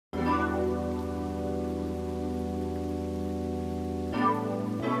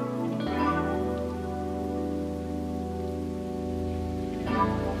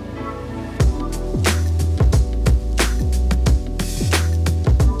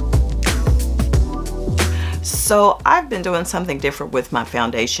So I've been doing something different with my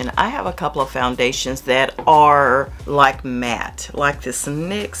foundation. I have a couple of foundations that are like matte, like this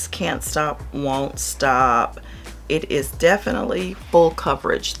NYX Can't Stop, Won't Stop. It is definitely full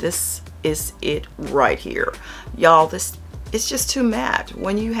coverage. This is it right here. Y'all, this it's just too matte.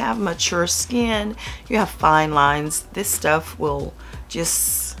 When you have mature skin, you have fine lines, this stuff will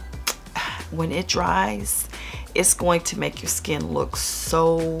just, when it dries, it's going to make your skin look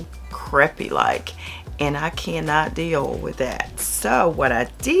so crepey like, and I cannot deal with that. So what I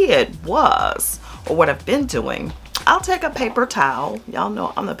did was, or what I've been doing, I'll take a paper towel. Y'all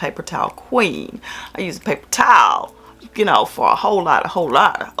know I'm the paper towel queen. I use a paper towel, you know, for a whole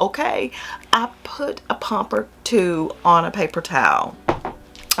lot, okay? I put a pump or two on a paper towel,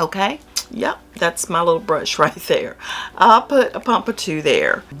 okay? Yep, that's my little brush right there. I'll put a pump or two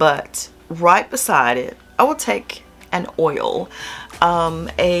there, but right beside it, I will take an oil,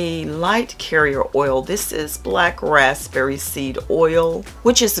 a light carrier oil. This is black raspberry seed oil,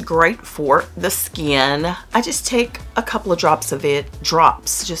 which is great for the skin. I just take a couple of drops of it,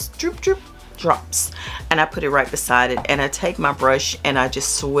 just droop, droop, drops, and I put it right beside it, and I take my brush and I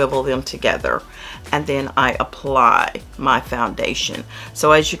just swivel them together, and then I apply my foundation.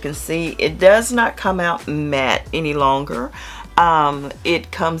 So as you can see, it does not come out matte any longer.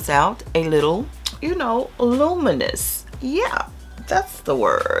 It comes out a little, you know, luminous. Yeah, that's the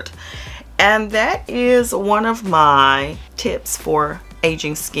word. And that is one of my tips for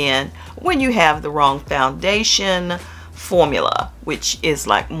aging skin when you have the wrong foundation formula, which is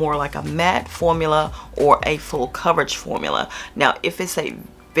like more like a matte formula or a full coverage formula. Now if it's a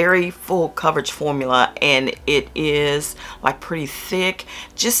very full coverage formula and it is like pretty thick,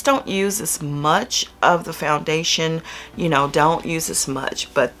 just don't use as much of the foundation, you know, don't use as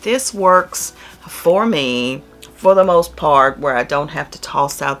much. But this works for me for the most part, where I don't have to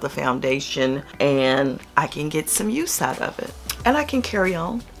toss out the foundation and I can get some use out of it, and I can carry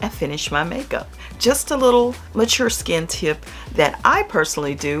on and finish my makeup. Just a little mature skin tip that I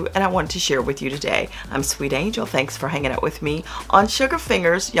personally do, and I wanted to share with you today. I'm Sweet Angel. Thanks for hanging out with me on Sugar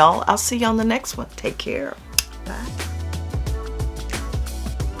Fingers. Y'all, I'll see you on the next one. Take care. Bye.